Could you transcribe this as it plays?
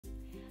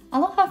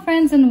Aloha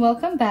friends and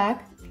welcome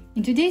back.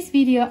 In today's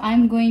video,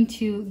 I'm going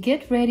to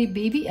get ready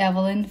baby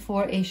Evelyn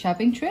for a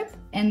shopping trip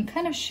and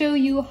kind of show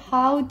you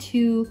how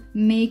to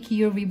make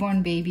your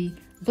reborn baby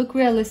look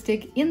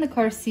realistic in the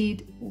car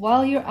seat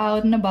while you're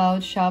out and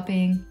about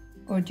shopping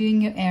or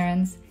doing your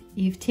errands.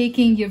 If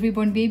taking your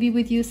reborn baby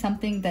with you,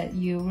 something that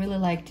you really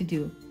like to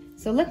do.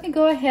 So let me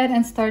go ahead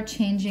and start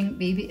changing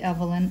baby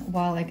Evelyn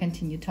while I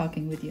continue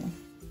talking with you.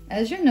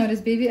 As you notice,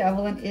 baby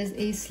Evelyn is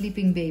a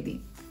sleeping baby.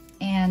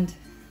 And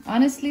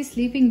honestly,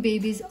 sleeping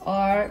babies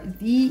are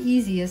the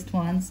easiest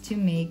ones to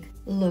make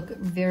look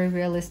very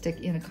realistic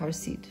in a car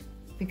seat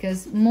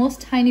because most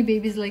tiny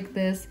babies like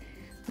this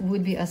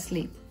would be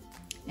asleep.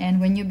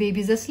 And when your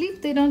baby's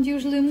asleep, they don't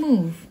usually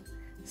move.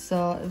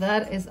 So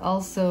that is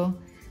also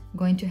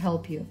going to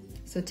help you.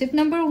 So tip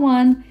number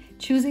one,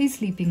 choose a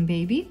sleeping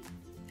baby.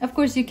 Of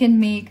course, you can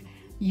make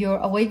your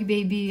awake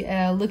baby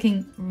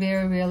looking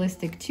very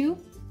realistic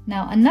too.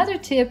 Now, another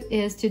tip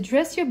is to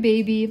dress your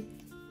baby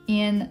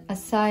in a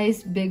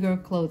size bigger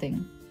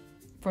clothing.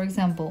 For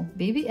example,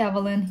 baby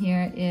Evelyn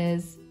here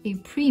is a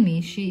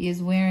preemie. She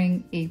is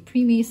wearing a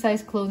preemie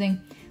size clothing,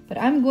 but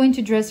I'm going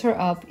to dress her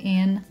up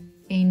in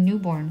a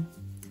newborn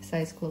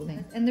size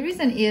clothing. And the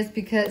reason is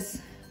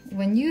because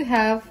when you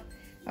have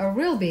a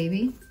real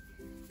baby,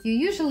 you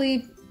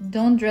usually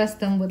don't dress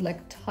them with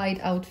like tight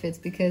outfits,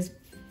 because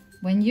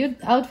when your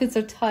outfits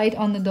are tight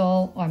on the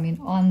doll, or I mean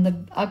on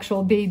the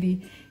actual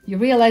baby, you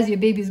realize your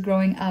baby's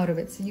growing out of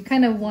it. So you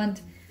kind of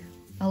want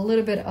a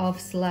little bit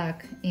of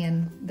slack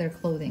in their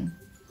clothing.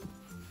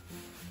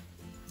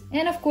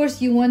 And of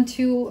course you want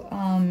to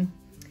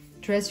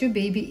dress your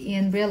baby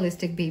in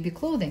realistic baby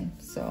clothing.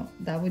 So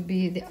that would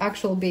be the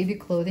actual baby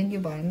clothing you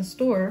buy in the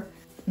store,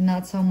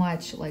 not so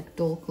much like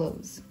doll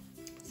clothes.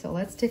 So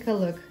let's take a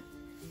look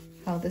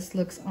how this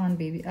looks on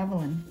baby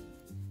Evelyn.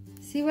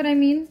 See what I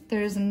mean?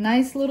 There's a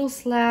nice little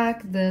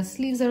slack, the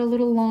sleeves are a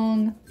little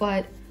long,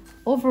 but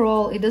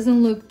overall it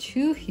doesn't look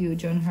too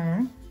huge on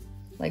her.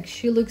 Like,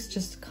 she looks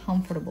just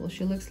comfortable.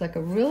 She looks like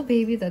a real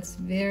baby that's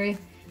very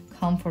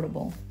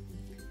comfortable.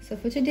 So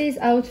for today's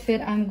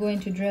outfit, I'm going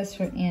to dress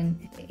her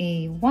in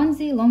a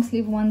onesie, long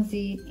sleeve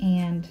onesie,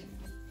 and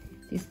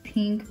these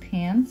pink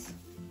pants.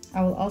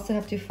 I will also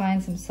have to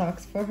find some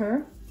socks for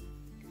her.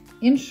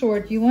 In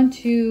short, you want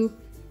to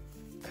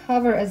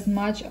cover as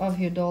much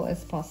of your doll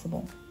as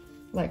possible.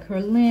 Like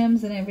her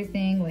limbs and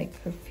everything, like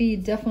her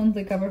feet,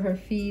 definitely cover her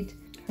feet.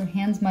 Her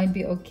hands might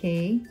be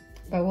okay,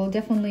 but we'll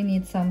definitely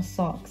need some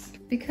socks.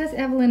 Because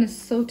Evelyn is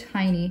so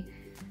tiny,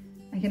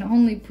 I can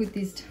only put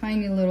these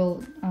tiny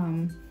little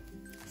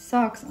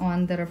socks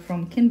on that are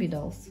from Kinby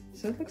dolls.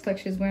 So it looks like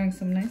she's wearing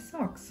some nice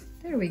socks.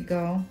 There we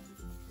go.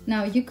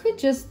 Now you could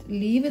just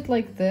leave it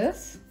like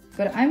this,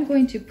 but I'm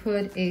going to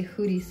put a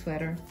hoodie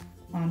sweater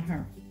on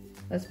her.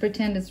 Let's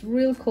pretend it's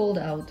real cold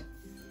out.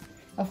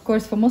 Of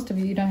course, for most of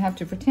you, you don't have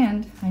to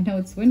pretend. I know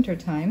it's winter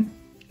time,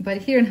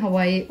 but here in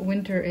Hawaii,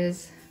 winter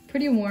is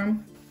pretty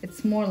warm.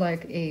 It's more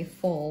like a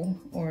fall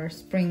or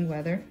spring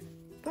weather,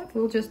 but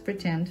we'll just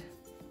pretend.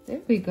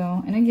 There we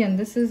go. And again,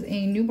 this is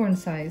a newborn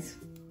size.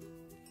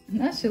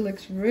 Now she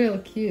looks real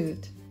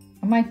cute.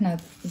 I might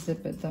not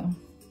zip it though.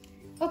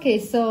 Okay,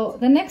 so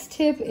the next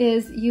tip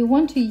is you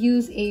want to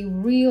use a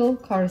real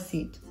car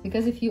seat,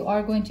 because if you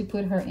are going to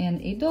put her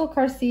in a doll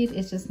car seat,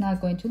 it's just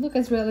not going to look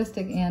as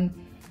realistic and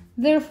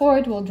therefore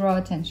it will draw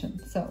attention.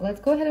 So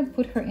let's go ahead and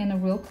put her in a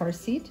real car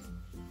seat.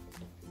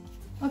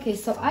 Okay,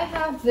 so I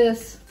have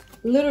this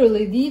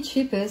literally the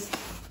cheapest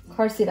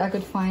car seat I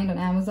could find on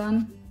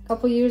Amazon a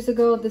couple years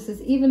ago. This is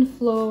Even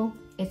Flow.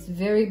 It's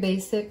very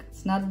basic.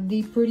 It's not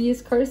the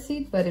prettiest car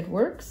seat, but it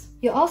works.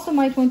 You also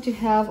might want to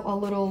have a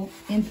little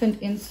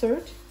infant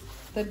insert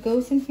that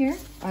goes in here.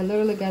 I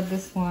literally got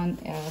this one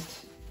at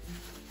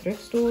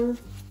thrift store.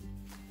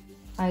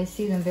 I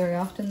see them very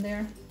often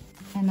there.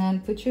 And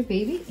then put your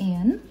baby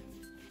in.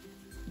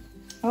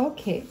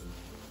 Okay,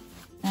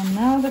 and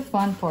now the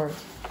fun part.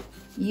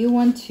 You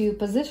want to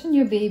position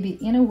your baby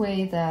in a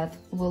way that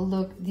will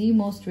look the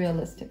most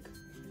realistic.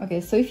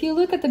 Okay, so if you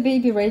look at the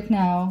baby right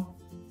now,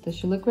 does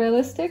she look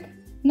realistic?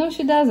 No,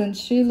 she doesn't.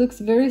 She looks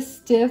very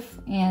stiff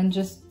and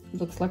just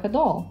looks like a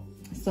doll.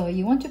 So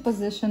you want to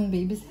position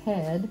baby's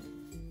head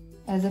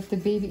as if the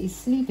baby is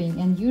sleeping,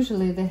 and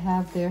usually they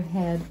have their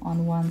head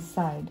on one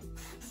side.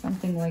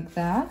 Something like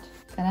that.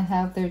 Kind of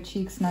have their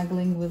cheeks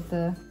snuggling with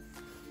the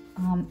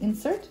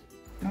insert.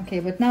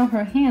 Okay, but now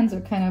her hands are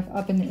kind of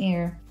up in the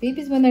air.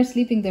 Babies, when they're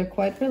sleeping, they're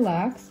quite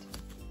relaxed.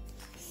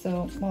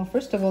 So, well,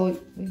 first of all,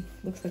 it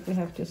looks like we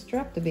have to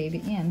strap the baby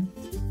in.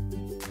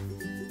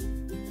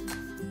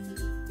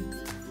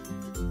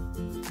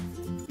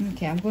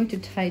 Okay, I'm going to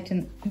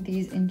tighten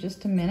these in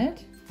just a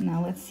minute.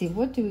 Now let's see,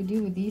 what do we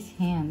do with these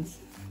hands?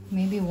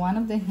 Maybe one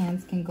of the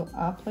hands can go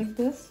up like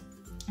this.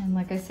 And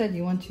like I said,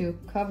 you want to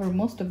cover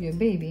most of your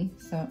baby,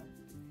 so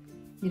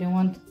you don't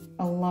want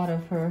a lot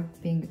of her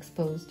being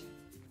exposed.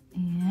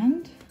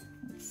 And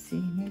let's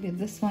see, maybe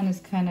this one is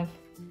kind of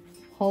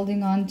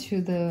holding on to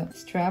the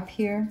strap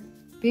here.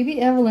 Baby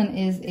Evelyn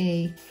is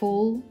a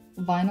full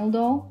vinyl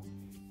doll,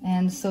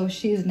 And so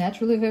she is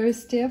naturally very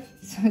stiff,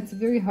 so it's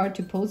very hard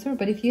to pose her.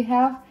 But if you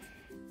have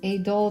a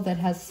doll that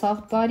has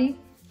soft body,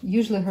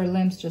 usually her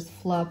limbs just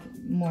flop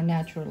more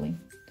naturally.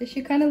 Does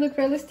she kind of look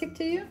realistic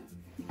to you?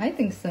 I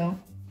think so.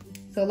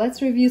 So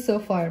let's review so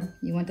far.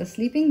 You want a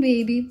sleeping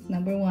baby,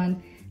 number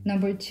 1.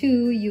 Number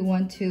 2, you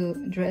want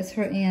to dress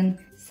her in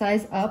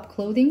size up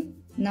clothing.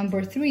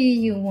 Number 3,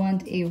 you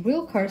want a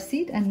real car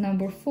seat. And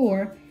number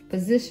 4,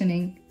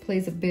 positioning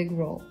plays a big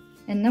role.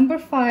 And number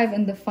 5,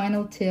 and the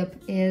final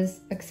tip, is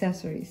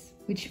accessories,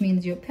 which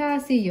means your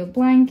passy, your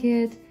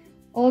blanket,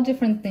 all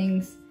different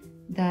things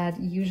that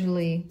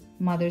usually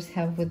mothers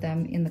have with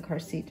them in the car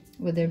seat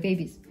with their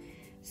babies.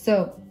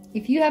 So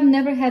if you have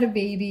never had a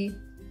baby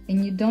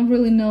and you don't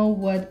really know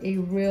what a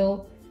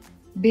real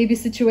baby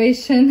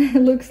situation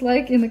looks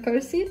like in the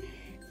car seat,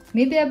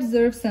 maybe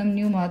observe some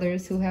new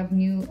mothers who have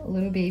new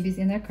little babies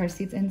in their car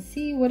seats and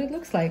see what it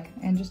looks like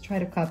and just try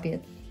to copy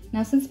it.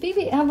 Now, since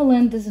baby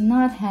Evelyn does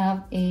not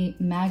have a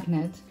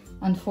magnet,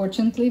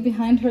 unfortunately,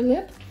 behind her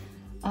lip,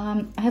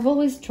 I've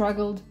always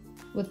struggled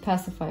with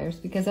pacifiers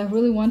because I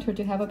really want her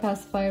to have a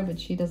pacifier, but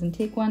she doesn't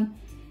take one.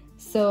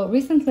 So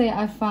recently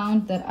I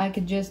found that I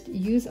could just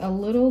use a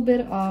little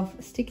bit of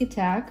sticky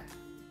tack,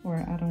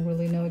 or I don't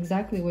really know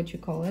exactly what you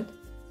call it,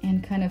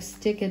 and kind of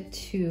stick it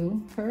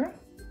to her.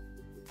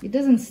 It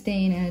doesn't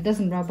stain and it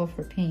doesn't rub off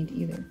her paint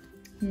either.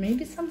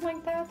 Maybe something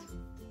like that.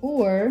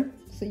 Or,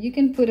 so you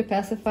can put a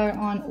pacifier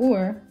on,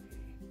 or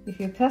if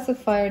your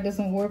pacifier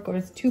doesn't work or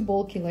it's too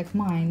bulky like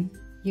mine,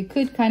 you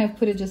could kind of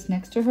put it just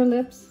next to her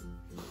lips,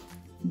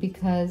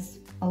 because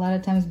a lot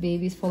of times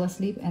babies fall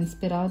asleep and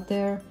spit out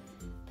their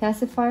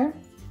pacifier.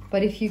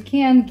 But if you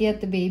can get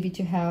the baby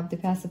to have the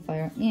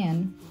pacifier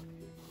in,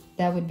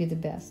 that would be the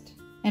best.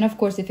 And of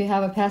course, if you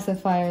have a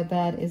pacifier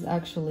that is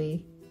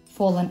actually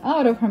fallen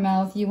out of her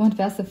mouth, you want a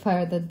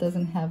pacifier that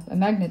doesn't have a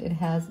magnet, it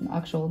has an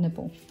actual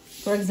nipple.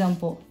 For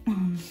example,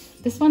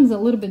 this one's a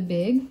little bit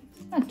big,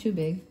 not too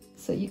big,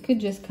 so you could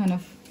just kind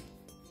of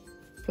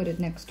put it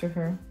next to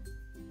her.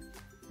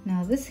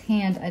 Now this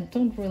hand, I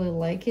don't really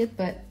like it,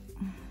 but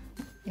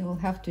it will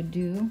have to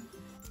do.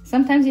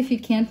 Sometimes if you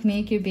can't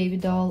make your baby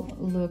doll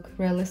look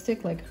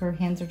realistic, like her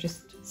hands are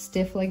just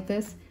stiff like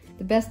this,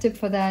 the best tip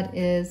for that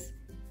is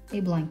a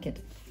blanket.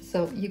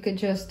 So you could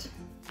just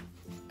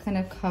kind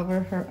of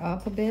cover her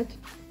up a bit.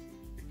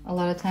 A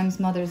lot of times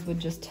mothers would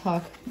just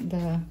tuck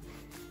the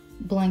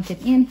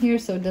blanket in here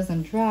so it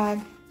doesn't drag.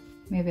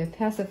 Maybe a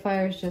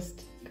pacifier is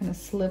just kind of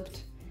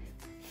slipped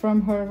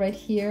from her right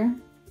here.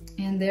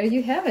 And there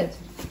you have it.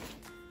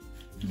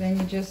 Then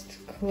you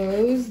just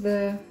close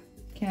the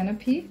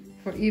canopy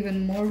for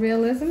even more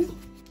realism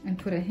and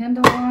put a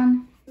handle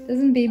on.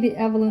 Doesn't baby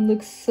Evelyn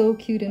look so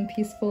cute and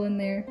peaceful in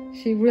there?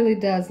 She really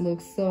does look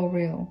so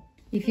real.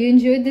 If you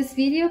enjoyed this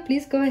video,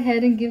 please go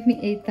ahead and give me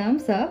a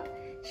thumbs up.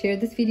 Share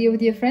this video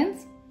with your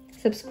friends.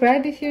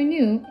 Subscribe if you're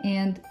new,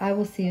 and I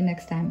will see you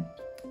next time.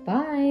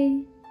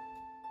 Bye!